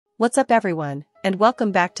What's up everyone, and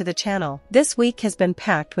welcome back to the channel. This week has been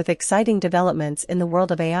packed with exciting developments in the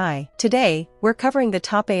world of AI. Today, we're covering the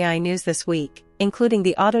top AI news this week, including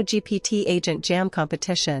the AutoGPT Agent Jam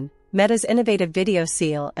competition, Meta's innovative video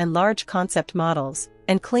seal and large concept models,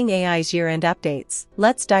 and Kling AI's year-end updates.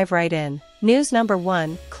 Let's dive right in. News number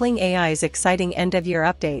 1, Kling AI's exciting end-of-year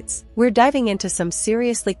updates. We're diving into some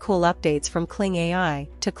seriously cool updates from Kling AI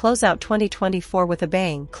to close out 2024 with a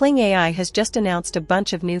bang. Kling AI has just announced a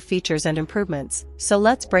bunch of new features and improvements, so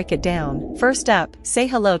let's break it down. First up, say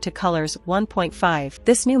hello to KOLORS 1.5.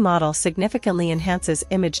 This new model significantly enhances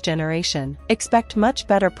image generation. Expect much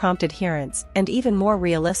better prompt adherence and even more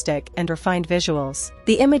realistic and refined visuals.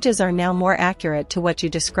 The images are now more accurate to what you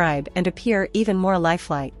describe and appear even more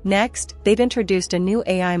lifelike. Next, they've introduced a new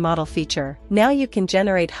AI model feature. Now you can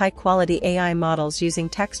generate high-quality AI models using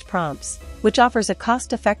text prompts, which offers a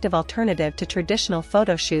cost-effective alternative to traditional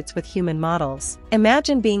photo shoots with human models.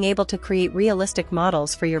 Imagine being able to create realistic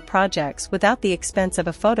models for your projects without the expense of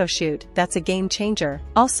a photo shoot. That's a game changer.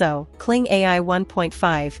 Also, Kling AI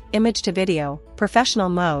 1.5, Image to Video, Professional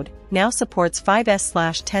Mode, now supports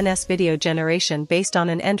 5S/10S video generation based on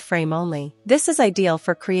an end frame only. This is ideal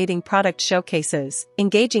for creating product showcases,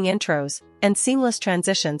 engaging intros, and seamless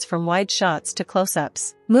transitions from wide shots to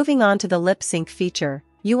close-ups. Moving on to the lip sync feature,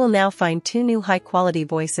 you will now find 2 new high-quality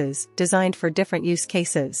voices designed for different use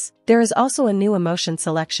cases. There is also a new emotion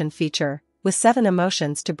selection feature, with 7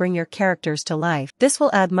 emotions to bring your characters to life. This will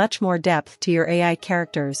add much more depth to your AI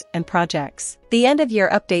characters and projects. The end-of-year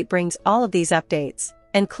update brings all of these updates,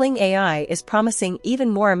 and Kling AI is promising even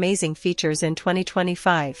more amazing features in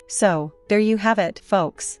 2025. So, there you have it,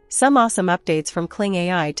 folks. Some awesome updates from Kling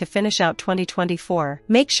AI to finish out 2024.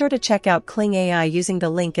 Make sure to check out Kling AI using the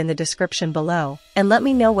link in the description below, and let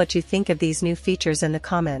me know what you think of these new features in the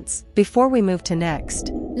comments. Before we move to next,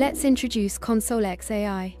 let's introduce ConoleX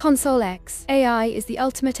AI. ConoleX AI is the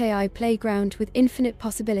ultimate AI playground with infinite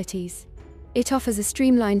possibilities. It offers a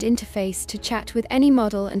streamlined interface to chat with any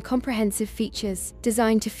model and comprehensive features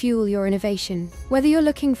designed to fuel your innovation. Whether you're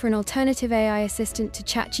looking for an alternative AI assistant to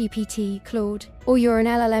ChatGPT, Claude, or you're an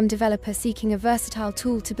LLM developer seeking a versatile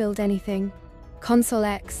tool to build anything,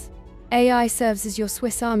 ConoleX AI serves as your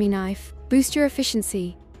Swiss Army knife. Boost your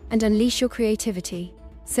efficiency and unleash your creativity.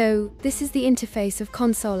 So, this is the interface of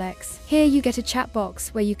ConoleX. Here you get a chat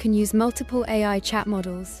box where you can use multiple AI chat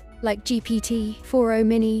models, like GPT-4o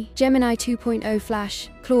Mini, Gemini 2.0 Flash,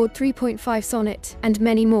 Claude 3.5 Sonnet, and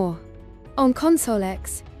many more. On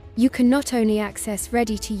ConoleX, you can not only access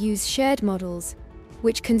ready-to-use shared models,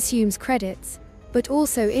 which consumes credits, but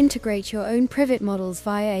also integrate your own private models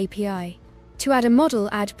via API. To add a model,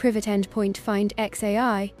 add private endpoint find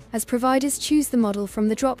XAI, as providers choose the model from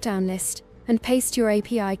the drop-down list, and paste your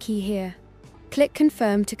API key here. Click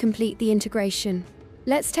Confirm to complete the integration.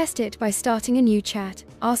 Let's test it by starting a new chat,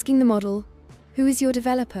 asking the model, "Who is your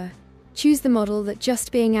developer?" Choose the model that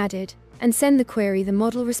just being added, and send the query. The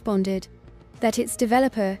model responded that its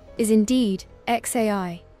developer is indeed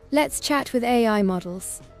XAI. Let's chat with AI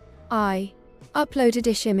models. Upload a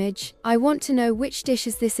dish image. I want to know which dish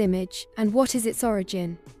is this image, and what is its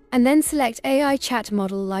origin. And then select AI chat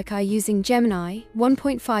model like I using Gemini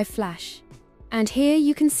 1.5 Flash. And here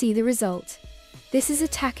you can see the result. This is a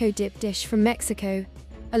taco dip dish from Mexico.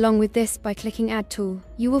 Along with this, by clicking Add Tool,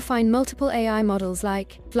 you will find multiple AI models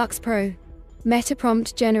like Flux Pro, Meta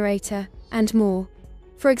Prompt Generator, and more.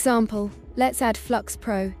 For example, let's add Flux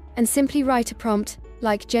Pro and simply write a prompt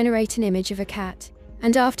like generate an image of a cat.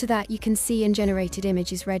 And after that you can see an generated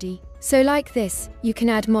image is ready. So like this, you can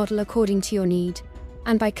add model according to your need.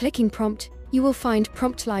 And by clicking Prompt, you will find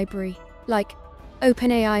prompt library, like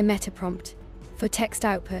OpenAI Meta Prompt, for text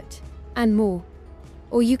output, and more.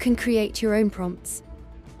 Or you can create your own prompts.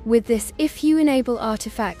 With this, if you enable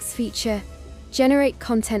artifacts feature, generate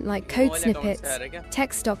content like code snippets,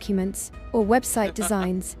 text documents, or website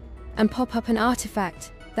designs, and pop up an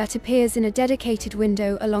artifact that appears in a dedicated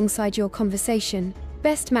window alongside your conversation.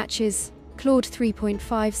 Best matches Claude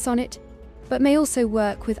 3.5 Sonnet, but may also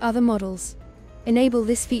work with other models. Enable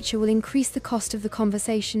this feature will increase the cost of the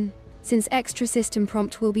conversation, since extra system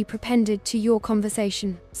prompt will be prepended to your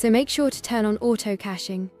conversation. So make sure to turn on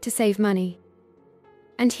auto-caching to save money.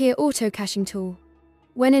 And here auto-caching tool.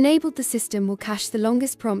 When enabled, the system will cache the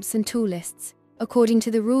longest prompts and tool lists, according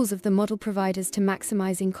to the rules of the model providers to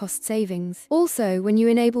maximizing cost savings. Also, when you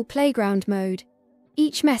enable playground mode,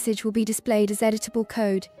 each message will be displayed as editable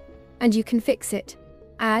code, and you can fix it,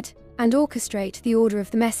 add, and orchestrate the order of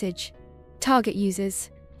the message. Target users,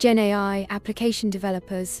 Gen AI application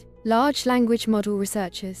developers, large language model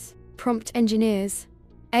researchers, prompt engineers,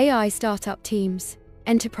 AI startup teams,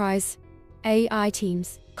 enterprise AI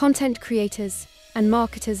teams. content creators, and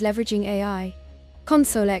marketers leveraging AI.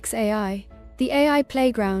 ConoleX AI, the AI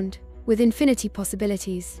playground with infinity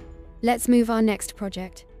possibilities. Let's move our next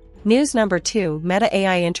project. News number 2, Meta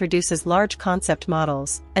AI introduces large concept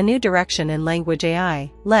models, a new direction in language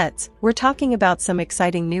AI. We're talking about some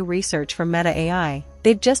exciting new research from Meta AI.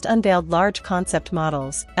 They've just unveiled large concept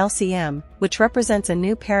models, LCM, which represents a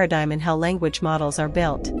new paradigm in how language models are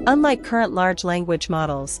built. Unlike current large language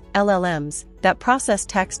models, LLMs, that process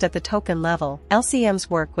text at the token level, LCMs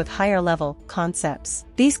work with higher-level concepts.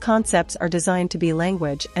 These concepts are designed to be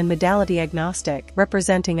language and modality agnostic,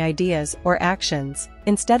 representing ideas or actions,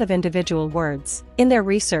 instead of individual words. In their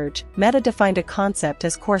research, Meta defined a concept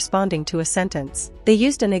as corresponding to a sentence. They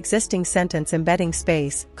used an existing sentence embedding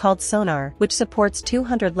space, called Sonar, which supports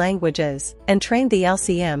 200 languages, and trained the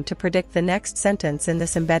LCM to predict the next sentence in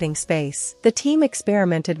this embedding space. The team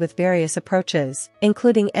experimented with various approaches,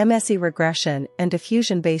 including MSE regression and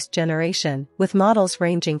diffusion-based generation, with models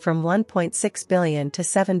ranging from 1.6 billion to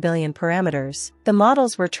 7 billion parameters. The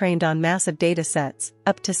models were trained on massive datasets,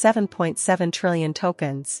 up to 7.7 trillion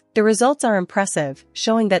tokens. The results are impressive,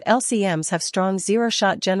 showing that LCMs have strong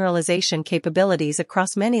zero-shot generalization capabilities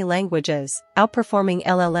across many languages, outperforming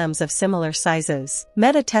LLMs of similar sizes.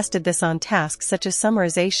 Meta tested this on tasks such as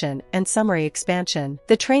summarization and summary expansion.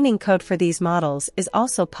 The training code for these models is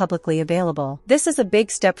also publicly available. This is a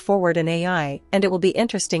big step forward in AI, and it will be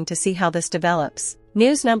interesting to see how this develops.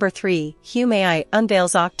 News number 3, Hume AI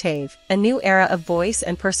unveils OCTAVE, a new era of voice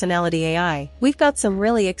and personality AI. We've got some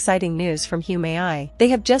really exciting news from Hume AI. They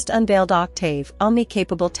have just unveiled OCTAVE,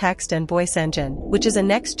 Omni-Capable Text and Voice Engine, which is a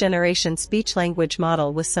next-generation speech-language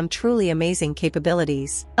model with some truly amazing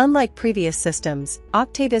capabilities. Unlike previous systems,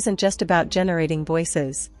 OCTAVE isn't just about generating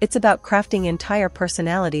voices, it's about crafting entire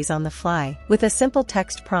personalities on the fly. With a simple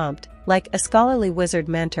text prompt, like a scholarly wizard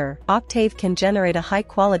mentor, OCTAVE can generate a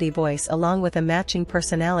high-quality voice along with a matching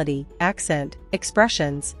personality, accent,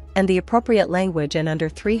 expressions, and the appropriate language in under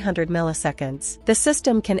 300 milliseconds. The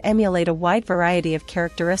system can emulate a wide variety of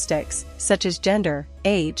characteristics, such as gender,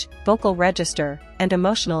 age, vocal register, and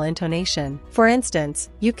emotional intonation. For instance,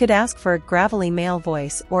 you could ask for a gravelly male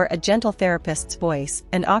voice or a gentle therapist's voice,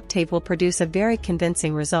 and OCTAVE will produce a very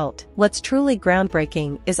convincing result. What's truly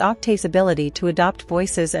groundbreaking is OCTAVE's ability to adopt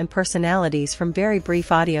voices and personalities from very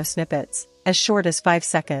brief audio snippets, as short as 5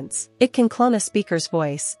 seconds. It can clone a speaker's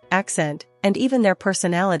voice, accent, and even their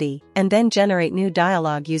personality, and then generate new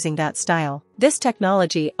dialogue using that style. This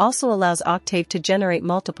technology also allows OCTAVE to generate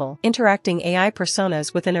multiple, interacting AI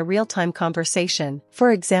personas within a real-time conversation. For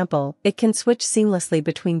example, it can switch seamlessly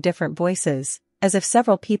between different voices, as if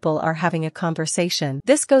several people are having a conversation.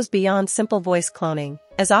 This goes beyond simple voice cloning,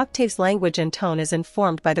 as OCTAVE's language and tone is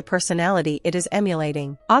informed by the personality it is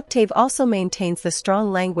emulating. OCTAVE also maintains the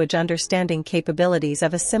strong language understanding capabilities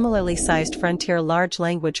of a similarly sized frontier large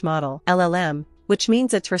language model, LLM, which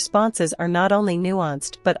means its responses are not only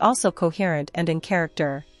nuanced but also coherent and in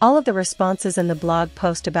character. All of the responses in the blog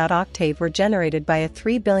post about OCTAVE were generated by a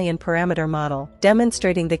 3 billion parameter model,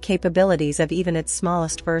 demonstrating the capabilities of even its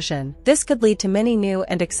smallest version. This could lead to many new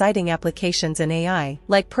and exciting applications in AI,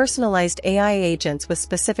 like personalized AI agents with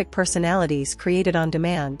specific personalities created on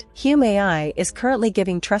demand. Hume AI is currently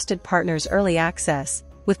giving trusted partners early access,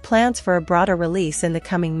 with plans for a broader release in the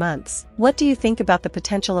coming months. What do you think about the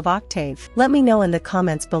potential of OCTAVE? Let me know in the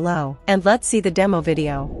comments below, and let's see the demo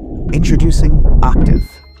video. Introducing OCTAVE.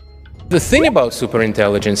 The thing about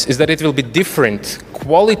superintelligence is that it will be different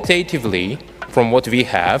qualitatively from what we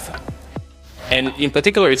have. And in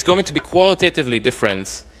particular, it's going to be qualitatively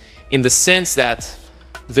different in the sense that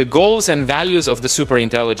the goals and values of the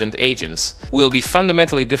superintelligent agents will be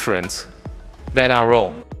fundamentally different than our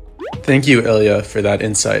own. Thank you, Ilya, for that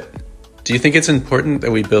insight. Do you think it's important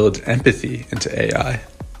that we build empathy into AI?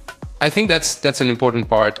 I think that's an important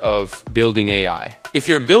part of building AI. If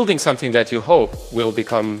you're building something that you hope will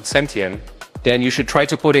become sentient, then you should try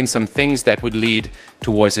to put in some things that would lead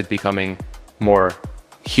towards it becoming more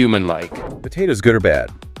human-like. Potatoes, good or bad?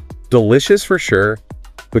 Delicious for sure,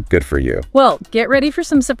 but good for you. Well, get ready for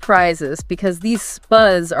some surprises because these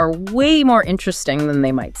spuds are way more interesting than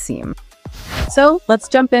they might seem. So let's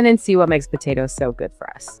jump in and see what makes potatoes so good for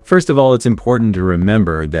us. First of all, it's important to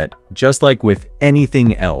remember that just like with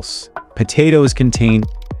anything else, potatoes contain...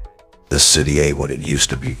 The city ain't what it used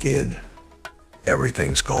to be, kid.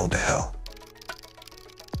 Everything's gone to hell.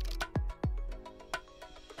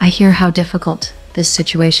 I hear how difficult this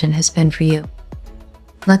situation has been for you.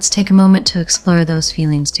 Let's take a moment to explore those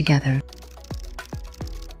feelings together.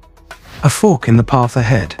 A fork in the path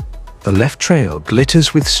ahead. The left trail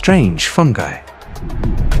glitters with strange fungi.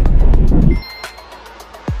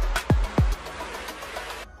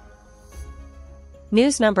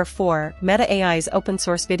 News number 4, Meta AI's open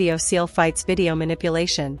source video seal fights video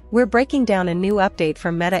manipulation. We're breaking down a new update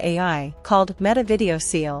from Meta AI, called Meta Video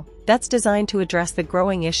Seal, that's designed to address the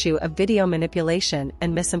growing issue of video manipulation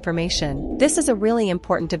and misinformation. This is a really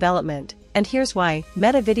important development, and here's why.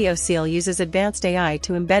 Meta Video Seal uses advanced AI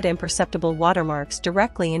to embed imperceptible watermarks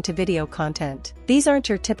directly into video content. These aren't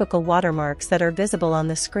your typical watermarks that are visible on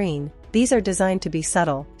the screen. These are designed to be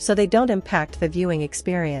subtle, so they don't impact the viewing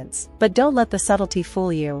experience. But don't let the subtlety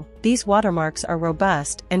fool you. These watermarks are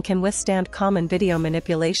robust and can withstand common video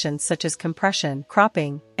manipulations such as compression,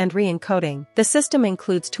 cropping, and re-encoding. The system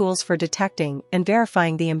includes tools for detecting and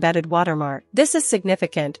verifying the embedded watermark. This is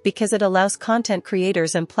significant because it allows content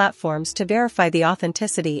creators and platforms to verify the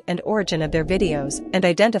authenticity and origin of their videos and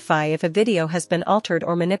identify if a video has been altered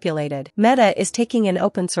or manipulated. Meta is taking an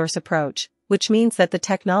open-source approach, which means that the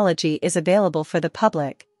technology is available for the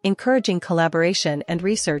public, encouraging collaboration and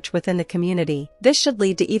research within the community. This should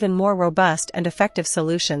lead to even more robust and effective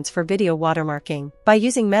solutions for video watermarking. By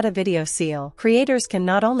using Meta Video Seal, creators can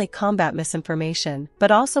not only combat misinformation,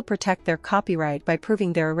 but also protect their copyright by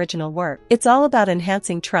proving their original work. It's all about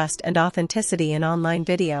enhancing trust and authenticity in online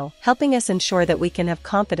video, helping us ensure that we can have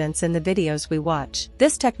confidence in the videos we watch.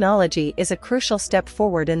 This technology is a crucial step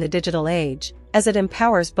forward in the digital age, as it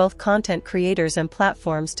empowers both content creators and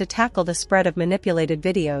platforms to tackle the spread of manipulated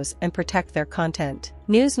videos and protect their content.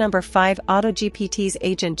 News number 5, AutoGPT's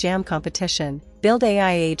Agent Jam competition. Build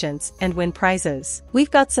AI agents and win prizes. We've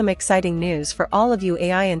got some exciting news for all of you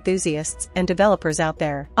AI enthusiasts and developers out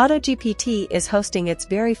there. AutoGPT is hosting its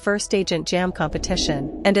very first Agent Jam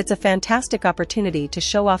competition, and it's a fantastic opportunity to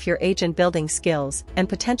show off your agent building skills and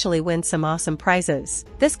potentially win some awesome prizes.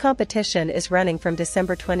 This competition is running from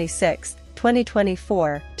December 26th,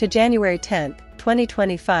 2024 to January 10th,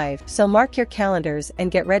 2025, so mark your calendars and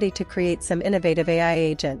get ready to create some innovative AI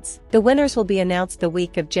agents. The winners will be announced the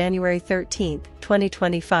week of January 13th,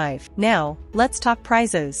 2025. Now, let's talk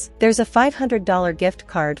prizes. There's a $500 gift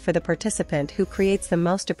card for the participant who creates the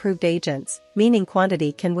most approved agents, meaning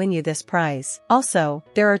quantity can win you this prize. Also,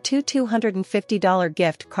 there are two $250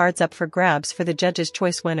 gift cards up for grabs for the Judges'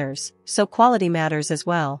 Choice winners, so quality matters as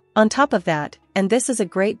well. On top of that, and this is a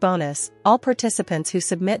great bonus, all participants who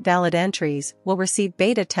submit valid entries will receive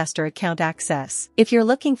beta tester account access. If you're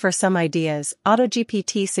looking for some ideas,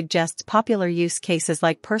 AutoGPT suggests popular use cases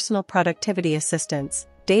like personal productivity assistance,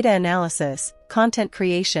 data analysis, content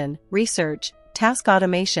creation, research, task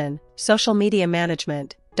automation, social media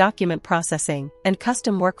management, document processing, and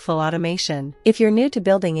custom workflow automation. If you're new to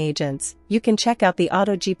building agents, you can check out the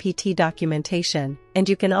AutoGPT documentation, and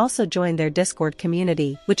you can also join their Discord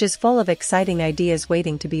community, which is full of exciting ideas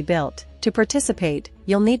waiting to be built. To participate,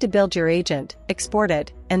 you'll need to build your agent, export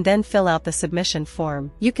it, and then fill out the submission form.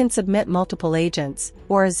 You can submit multiple agents,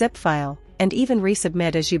 or a zip file, and even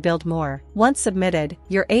resubmit as you build more. Once submitted,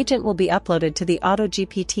 your agent will be uploaded to the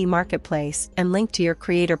AutoGPT marketplace and linked to your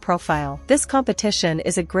creator profile. This competition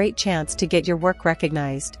is a great chance to get your work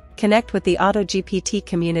recognized, connect with the AutoGPT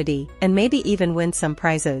community, and maybe even win some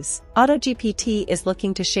prizes. AutoGPT is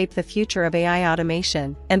looking to shape the future of AI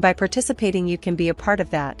automation, and by participating you can be a part of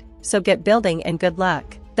that. So get building and good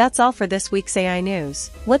luck. That's all for this week's AI news.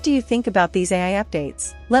 What do you think about these AI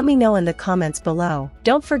updates? Let me know in the comments below.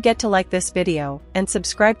 Don't forget to like this video and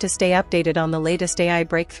subscribe to stay updated on the latest AI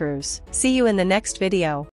breakthroughs. See you in the next video.